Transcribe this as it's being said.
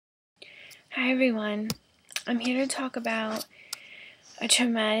Hi everyone. I'm here to talk about a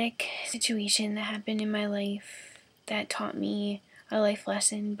traumatic situation that happened in my life that taught me a life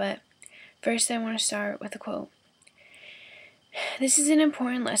lesson, but first I want to start with a quote. This is an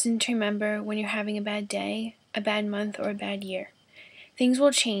important lesson to remember when you're having a bad day, a bad month, or a bad year. Things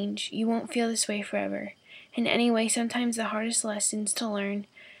will change. You won't feel this way forever. And anyway, sometimes the hardest lessons to learn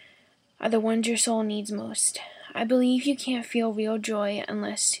are the ones your soul needs most. I believe you can't feel real joy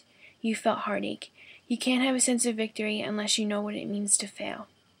unless you felt heartache. You can't have a sense of victory unless you know what it means to fail.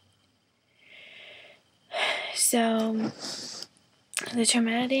 So, the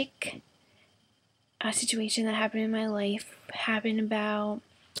traumatic situation that happened in my life happened about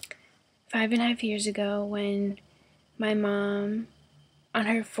 5.5 years ago when my mom, on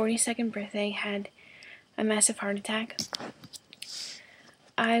her 42nd birthday, had a massive heart attack.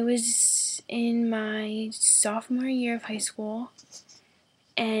 I was in my sophomore year of high school,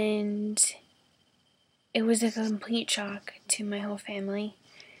 and it was a complete shock to my whole family.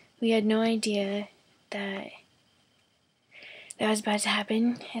 We had no idea that was about to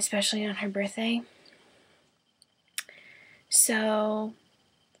happen, especially on her birthday. So,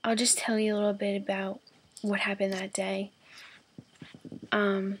 I'll just tell you a little bit about what happened that day.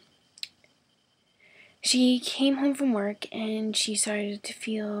 She came home from work and she started to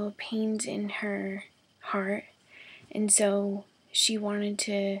feel pains in her heart, and so she wanted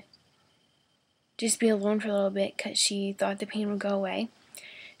to just be alone for a little bit because she thought the pain would go away.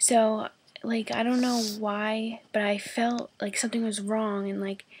 So, I don't know why, but I felt like something was wrong, and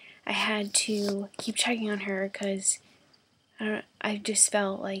I had to keep checking on her because I just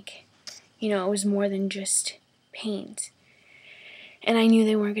felt like, it was more than just pains. And I knew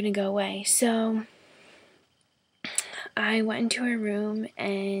they weren't going to go away. So I went into her room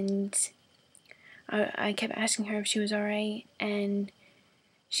and I kept asking her if she was alright, and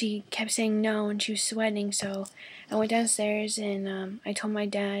she kept saying no, and she was sweating. So I went downstairs and I told my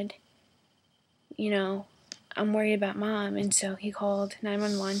dad, I'm worried about Mom, and so he called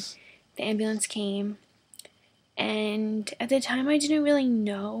 911. The ambulance came, and at the time I didn't really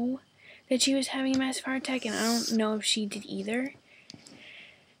know that she was having a massive heart attack, and I don't know if she did either,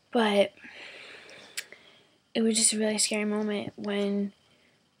 but it was just a really scary moment when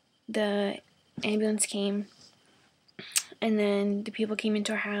the ambulance came, and then the people came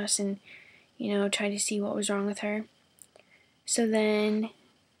into our house and, tried to see what was wrong with her. So then,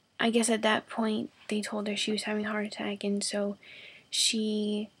 I guess at that point, they told her she was having a heart attack, and so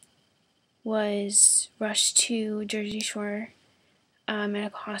she was rushed to Jersey Shore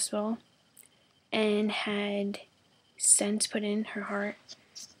Medical Hospital and had stents put in her heart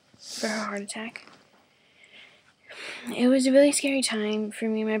for her heart attack. It was a really scary time for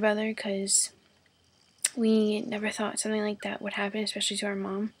me and my brother because we never thought something like that would happen, especially to our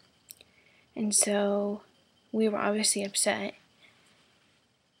mom. And so we were obviously upset.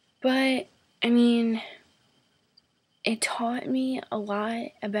 But, it taught me a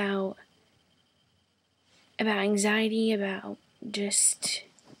lot about anxiety, about just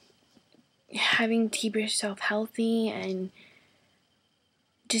having to keep yourself healthy and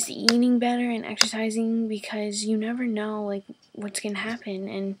just eating better and exercising, because you never know what's gonna happen.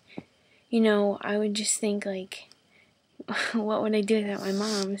 And I would just think what would I do without my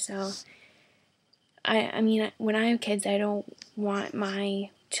mom? So when I have kids, I don't want my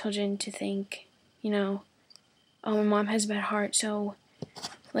children to think, oh, my mom has a bad heart, so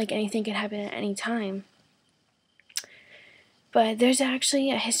anything could happen at any time. But there's actually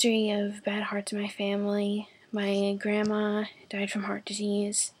a history of bad hearts in my family. My grandma died from heart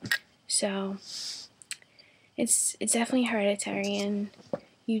disease, so it's definitely hereditary, and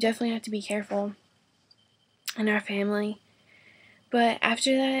you definitely have to be careful in our family. But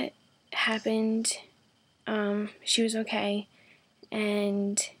after that happened, she was okay,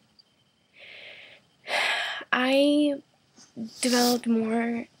 and I developed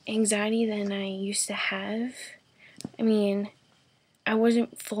more anxiety than I used to have. I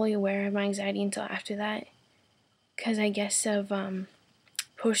wasn't fully aware of my anxiety until after that, because I guess of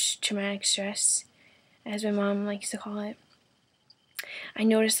post-traumatic stress, as my mom likes to call it. I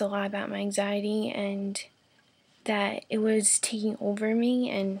noticed a lot about my anxiety and that it was taking over me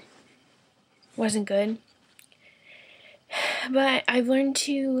and wasn't good. But I've learned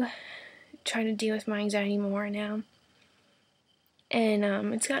to try to deal with my anxiety more now, and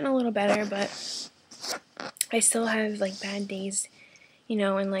it's gotten a little better, but I still have bad days, and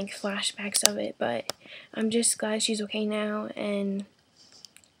flashbacks of it. But I'm just glad she's okay now, and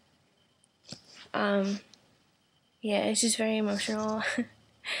yeah, it's just very emotional.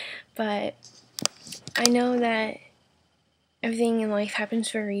 But I know that everything in life happens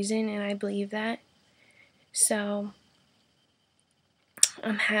for a reason, and I believe that. So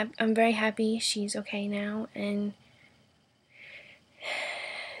I'm very happy she's okay now, and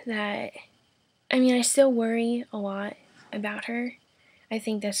that, I mean, I still worry a lot about her. I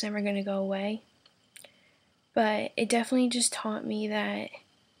think that's never going to go away. But it definitely just taught me that,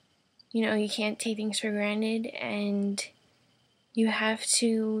 you know, you can't take things for granted, and you have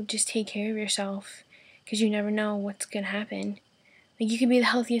to just take care of yourself, because you never know what's going to happen. Like, you could be the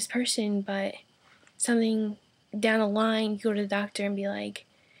healthiest person, but something down the line, you go to the doctor and be like,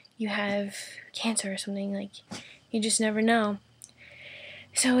 you have cancer or something. Like, you just never know.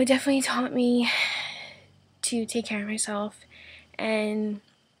 So it definitely taught me to take care of myself, and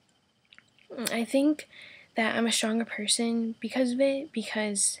I think that I'm a stronger person because of it,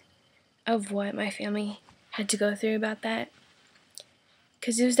 because of what my family had to go through about that.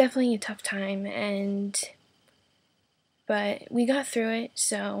 Because it was definitely a tough time, but we got through it,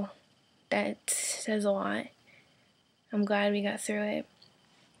 so that says a lot. I'm glad we got through it.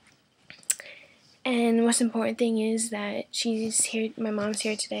 And the most important thing is that she's here, my mom's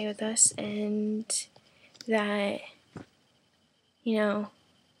here today with us, and that, you know,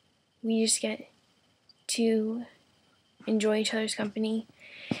 we just get to enjoy each other's company.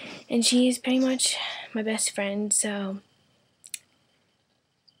 And she's pretty much my best friend, so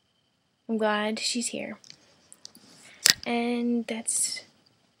I'm glad she's here. And that's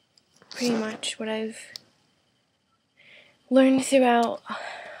pretty much what I've learned throughout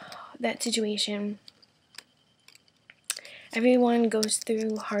that situation. Everyone goes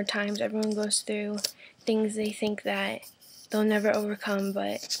through hard times. Everyone goes through things they think that they'll never overcome,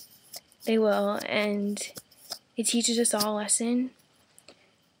 but they will, and it teaches us all a lesson.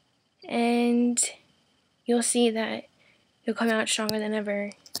 And you'll see that you'll come out stronger than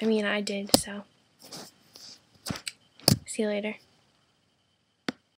ever. I mean, I did, so see you later.